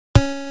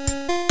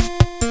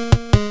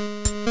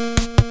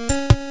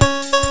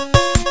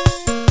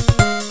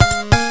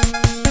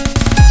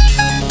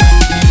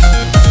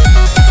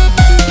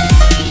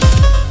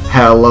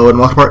and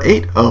welcome to part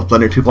 8 of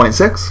Blender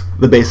 2.6,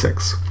 the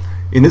basics.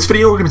 In this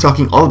video we're going to be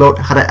talking all about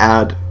how to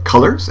add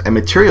colors and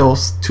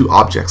materials to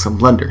objects in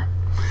Blender.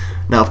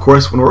 Now of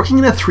course, when we're working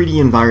in a 3D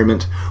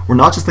environment, we're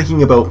not just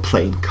thinking about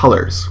plain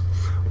colors.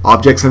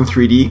 Objects in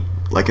 3D,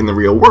 like in the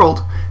real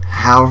world,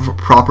 have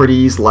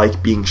properties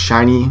like being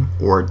shiny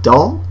or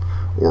dull,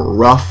 or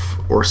rough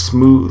or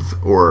smooth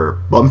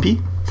or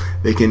bumpy.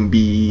 They can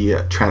be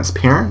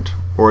transparent,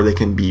 or they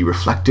can be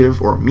reflective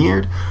or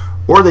mirrored,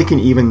 or they can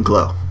even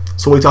glow.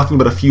 So we'll be talking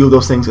about a few of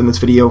those things in this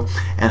video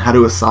and how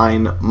to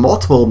assign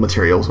multiple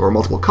materials or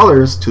multiple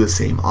colors to the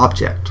same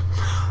object.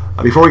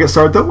 Before we get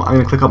started though, I'm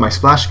going to click on my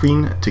splash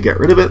screen to get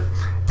rid of it,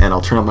 and I'll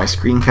turn on my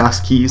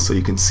screencast keys so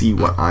you can see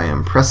what I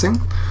am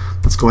pressing.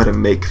 Let's go ahead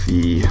and make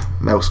the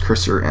mouse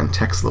cursor and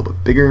text a little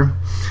bit bigger.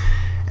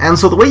 And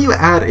so the way you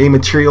add a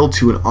material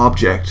to an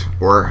object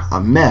or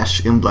a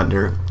mesh in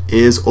Blender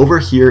is over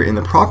here in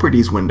the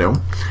properties window,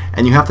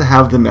 and you have to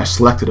have the mesh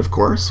selected, of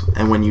course.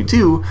 And when you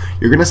do,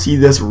 you're going to see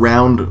this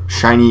round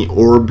shiny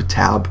orb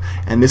tab,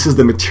 and this is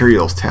the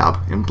materials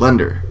tab in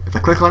Blender. If I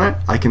click on it,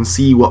 I can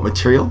see what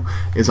material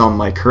is on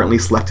my currently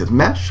selected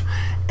mesh,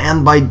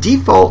 and by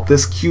default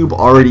this cube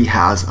already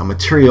has a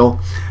material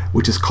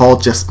which is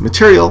called just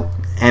material,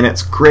 and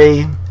it's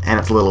gray and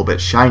it's a little bit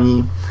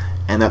shiny,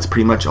 and that's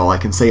pretty much all I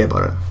can say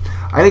about it.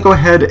 I'm going to go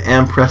ahead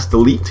and press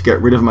delete to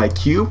get rid of my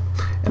cube,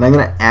 and I'm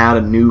going to add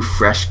a new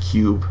fresh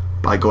cube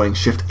by going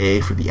Shift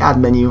A for the add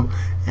menu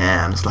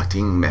and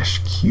selecting mesh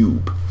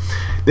cube.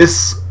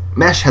 This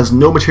mesh has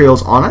no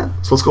materials on it,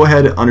 so let's go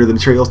ahead under the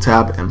materials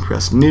tab and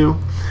press new,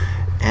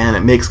 and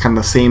it makes kind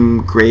of the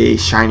same gray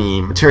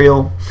shiny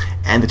material.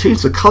 And to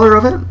change the color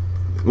of it,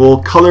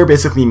 well, color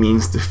basically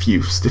means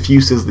diffuse.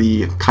 Diffuse is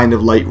the kind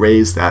of light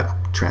rays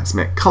that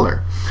transmit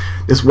color.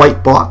 This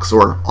white box,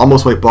 or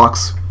almost white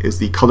box, is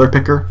the color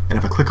picker, and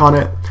if I click on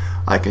it,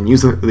 I can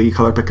use the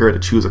color picker to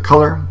choose a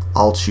color.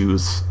 I'll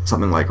choose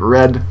something like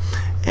red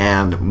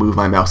and move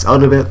my mouse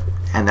out of it,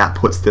 and that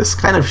puts this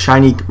kind of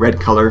shiny red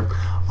color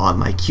on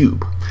my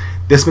cube.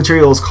 This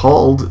material is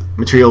called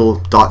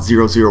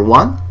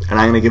material.001, and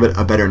I'm going to give it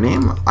a better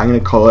name. I'm going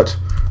to call it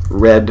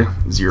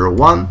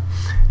red01,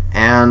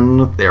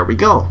 and there we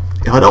go.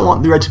 If I don't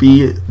want the red to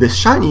be this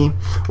shiny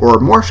or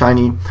more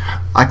shiny,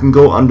 I can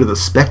go under the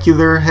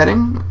specular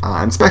heading,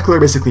 and specular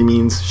basically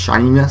means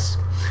shininess,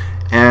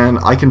 and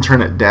I can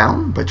turn it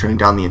down by turning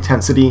down the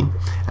intensity,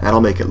 and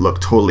that'll make it look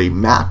totally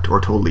matte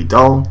or totally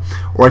dull,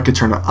 or I could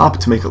turn it up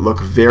to make it look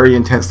very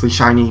intensely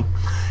shiny.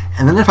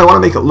 And then if I want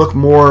to make it look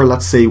more,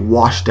 let's say,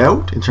 washed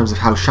out in terms of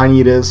how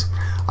shiny it is,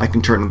 I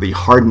can turn the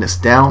hardness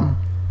down.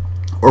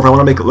 Or if I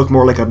want to make it look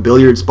more like a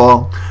billiards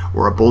ball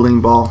or a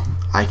bowling ball,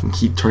 I can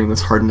keep turning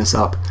this hardness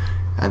up,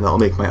 and that'll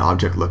make my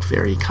object look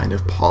very kind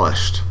of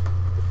polished.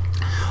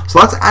 So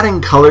that's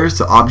adding colors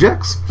to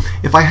objects.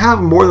 If I have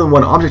more than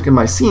one object in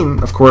my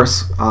scene, of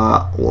course,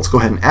 well, let's go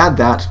ahead and add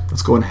that.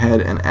 Let's go ahead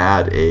and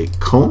add a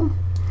cone.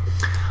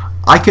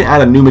 I can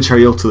add a new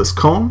material to this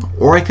cone,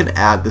 or I can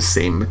add the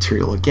same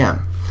material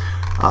again.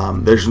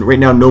 There's right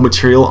now no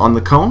material on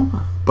the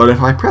cone, but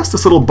if I press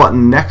this little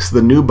button next to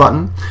the new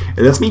button,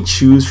 it lets me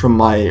choose from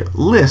my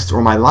list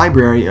or my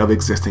library of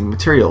existing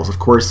materials. Of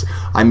course,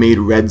 I made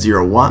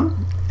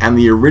red01, and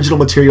the original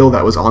material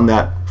that was on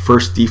that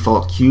first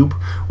default cube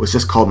was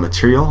just called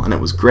material, and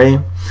it was gray.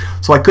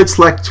 So I could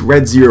select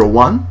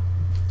red01,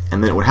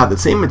 and then it would have the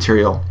same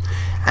material.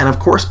 And of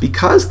course,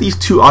 because these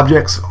two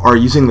objects are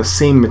using the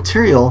same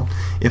material,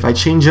 if I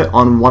change it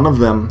on one of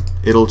them,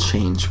 it'll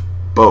change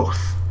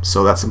both.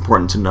 So that's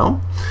important to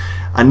know.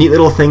 A neat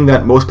little thing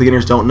that most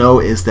beginners don't know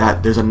is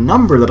that there's a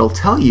number that'll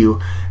tell you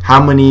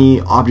how many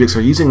objects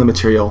are using the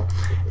material,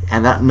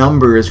 and that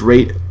number is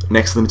right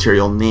next to the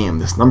material name.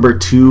 This number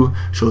 2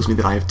 shows me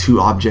that I have 2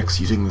 objects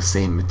using the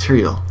same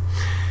material.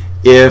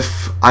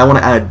 If I want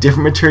to add a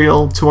different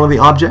material to one of the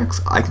objects,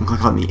 I can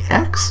click on the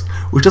X,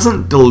 which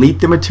doesn't delete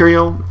the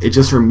material, it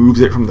just removes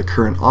it from the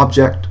current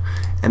object,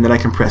 and then I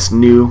can press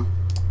new,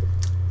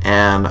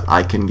 and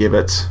I can give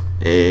it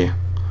a,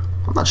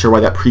 I'm not sure why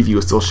that preview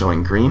is still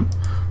showing green.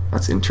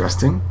 That's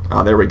interesting.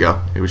 There we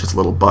go. It was just a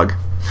little bug.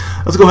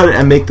 Let's go ahead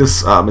and make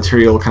this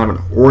material kind of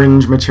an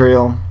orange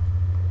material,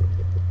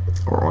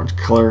 or orange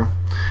color,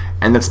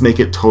 and let's make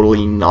it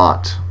totally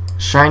not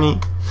shiny.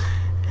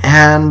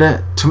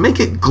 And to make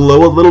it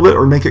glow a little bit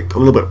or make it a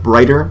little bit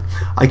brighter,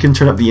 I can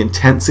turn up the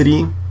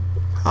intensity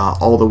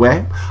all the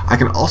way. I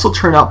can also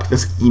turn up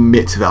this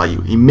emit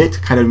value.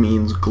 Emit kind of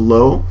means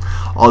glow,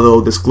 although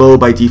this glow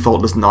by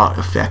default does not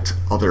affect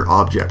other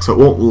objects, so it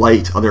won't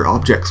light other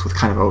objects with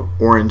kind of an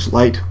orange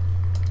light.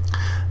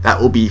 That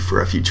will be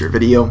for a future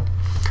video,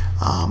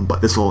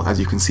 but this will, as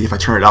you can see, if I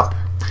turn it up,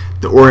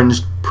 the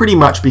orange pretty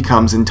much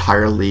becomes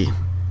entirely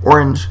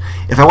orange.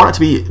 If I want it to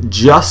be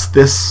just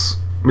this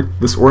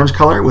orange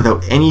color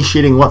without any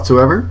shading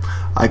whatsoever,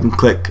 I can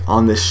click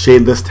on this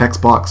shadeless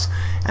text box,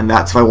 and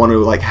that's if I want to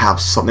like have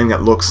something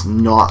that looks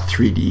not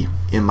 3D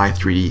in my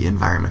 3D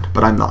environment,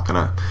 but I'm not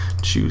gonna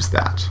choose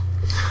that.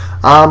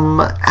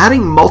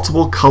 Adding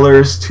multiple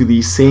colors to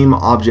the same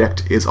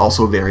object is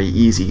also very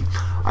easy.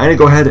 I'm going to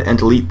go ahead and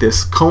delete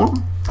this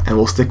cone. and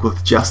we'll stick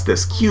with just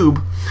this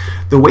cube,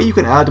 the way you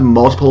can add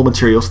multiple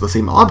materials to the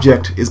same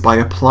object is by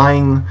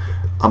applying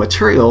a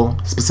material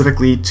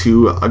specifically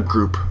to a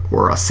group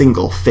or a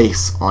single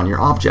face on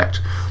your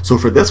object. So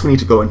for this we need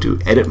to go into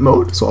edit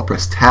mode, so I'll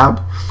press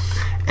tab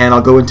and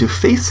I'll go into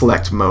face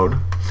select mode.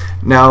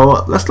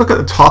 Now let's look at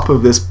the top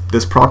of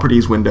this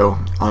properties window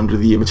under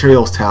the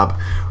materials tab.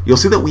 You'll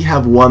see that we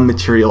have one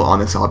material on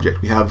this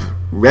object. We have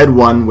red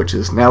 1, which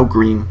is now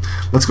green.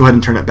 Let's go ahead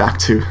and turn it back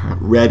to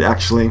red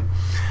actually.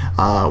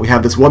 We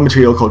have this one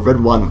material called red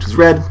 1, which is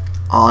red,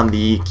 on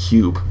the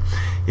cube.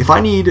 If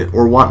I need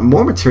or want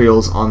more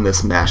materials on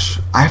this mesh,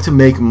 I have to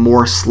make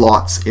more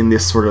slots in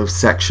this sort of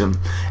section,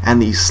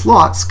 and these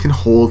slots can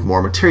hold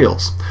more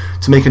materials.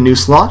 To make a new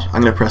slot,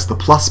 I'm going to press the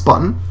plus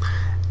button,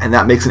 and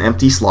that makes an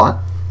empty slot,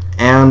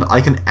 and I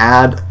can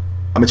add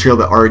a material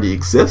that already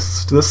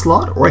exists to this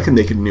slot, or I can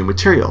make a new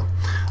material.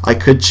 I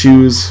could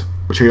choose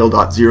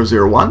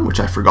material.001, which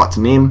I forgot to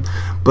name,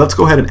 but let's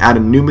go ahead and add a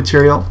new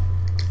material,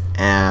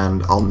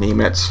 and I'll name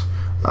it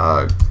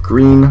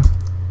green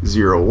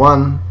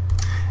 01,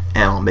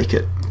 and I'll make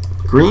it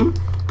green,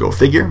 go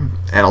figure,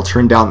 and I'll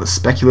turn down the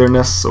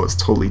specularness so it's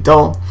totally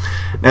dull.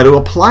 Now to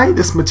apply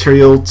this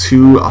material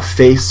to a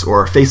face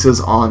or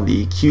faces on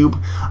the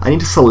cube, I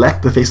need to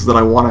select the faces that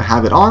I want to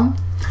have it on,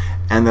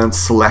 and then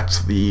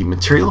select the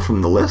material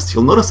from the list.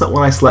 You'll notice that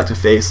when I select a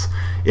face,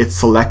 it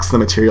selects the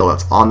material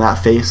that's on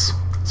that face.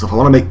 So if I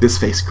want to make this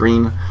face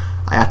green,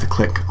 I have to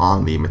click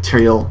on the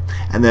material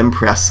and then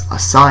press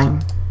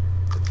assign,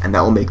 and that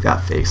will make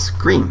that face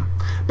green.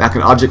 Back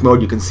in object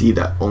mode, you can see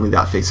that only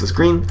that face is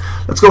green.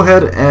 Let's go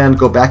ahead and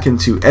go back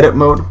into edit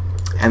mode,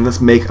 and let's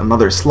make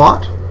another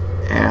slot,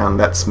 and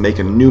let's make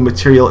a new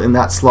material in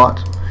that slot,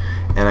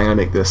 and I'm going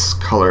to make this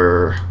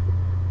color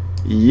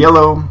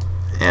yellow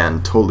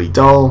and totally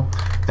dull,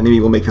 and maybe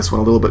we'll make this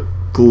one a little bit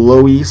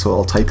glowy, so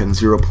I'll type in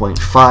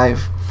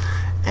 0.5,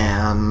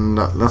 and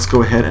let's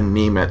go ahead and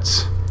name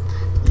it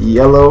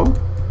yellow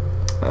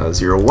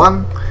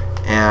 01,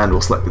 and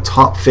we'll select the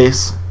top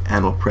face,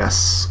 and we'll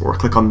press or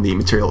click on the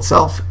material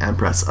itself and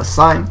press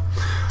assign.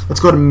 Let's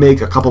go ahead and make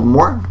a couple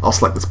more. I'll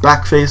select this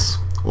back face,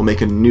 we'll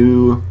make a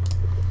new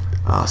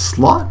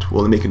slot,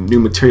 we'll make a new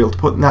material to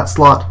put in that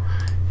slot,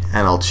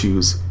 and I'll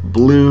choose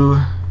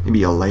blue,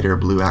 maybe a lighter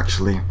blue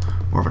actually,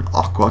 more of an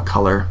aqua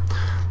color.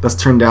 Let's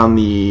turn down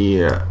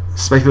the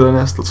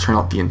specularness, let's turn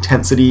up the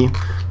intensity,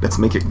 let's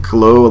make it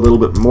glow a little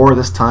bit more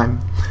this time,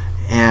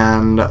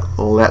 and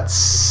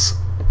let's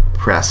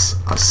press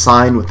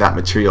assign with that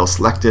material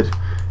selected,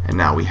 and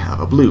now we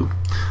have a blue.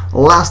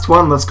 Last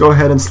one, let's go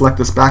ahead and select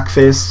this back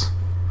face,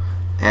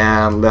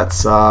 and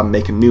let's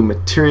make a new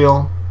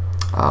material.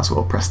 So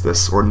we'll press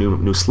this, or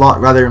new slot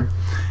rather,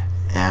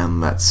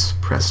 and let's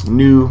press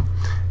new.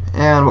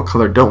 And what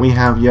color don't we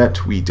have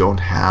yet? We don't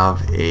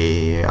have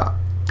a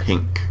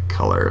pink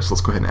color, so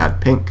let's go ahead and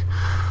add pink.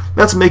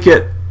 Let's make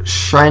it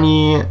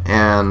shiny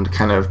and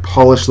kind of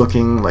polished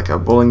looking, like a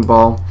bowling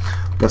ball.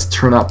 Let's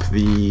turn up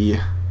the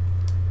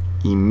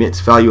emit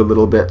value a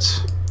little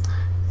bit,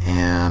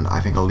 and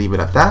I think I'll leave it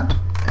at that,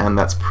 and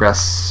let's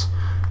press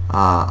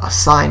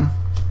assign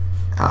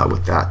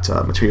with that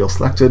material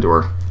selected,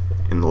 or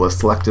in the list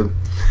selected,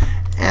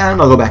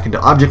 and I'll go back into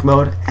object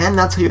mode, and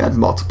that's how you add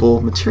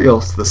multiple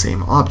materials to the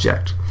same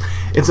object.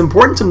 It's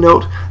important to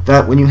note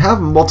that when you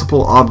have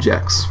multiple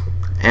objects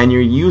and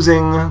you're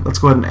using, let's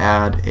go ahead and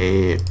add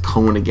a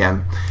cone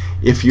again,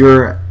 if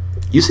you're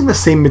using the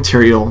same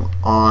material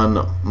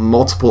on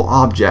multiple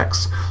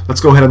objects,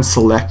 let's go ahead and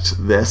select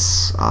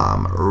this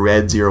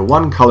red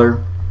 01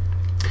 color.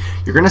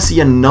 You're going to see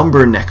a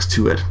number next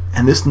to it,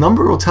 and this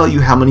number will tell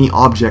you how many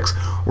objects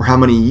or how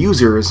many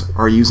users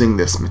are using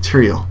this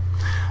material.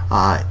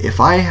 If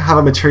I have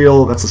a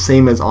material that's the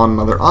same as on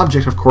another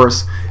object, of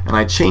course, and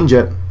I change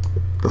it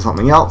to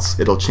something else,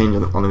 it'll change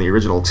on the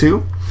original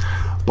too.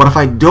 But if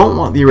I don't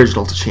want the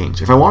original to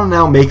change, if I want to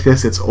now make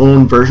this its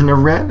own version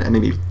of red and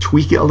maybe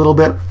tweak it a little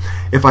bit,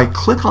 if I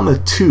click on the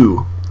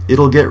 2,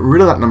 it'll get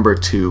rid of that number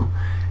 2,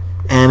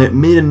 and it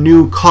made a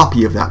new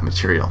copy of that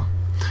material.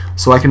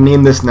 So I can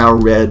name this now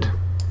red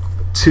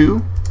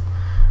 2,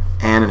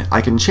 and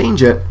I can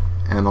change it,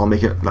 and I'll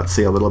make it, let's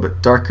say, a little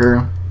bit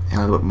darker and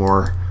a little bit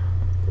more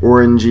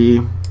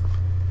orangey,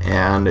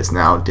 and it's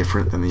now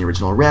different than the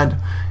original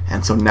red.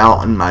 And so now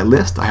on my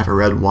list I have a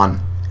red 1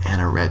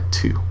 and a red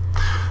 2.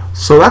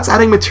 So that's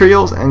adding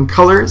materials and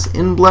colors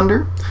in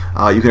Blender.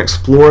 You can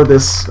explore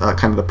this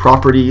kind of the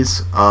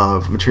properties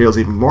of materials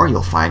even more.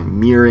 You'll find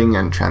mirroring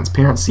and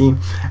transparency,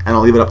 and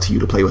I'll leave it up to you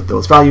to play with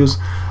those values.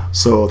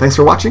 So thanks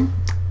for watching,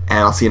 and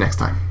I'll see you next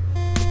time.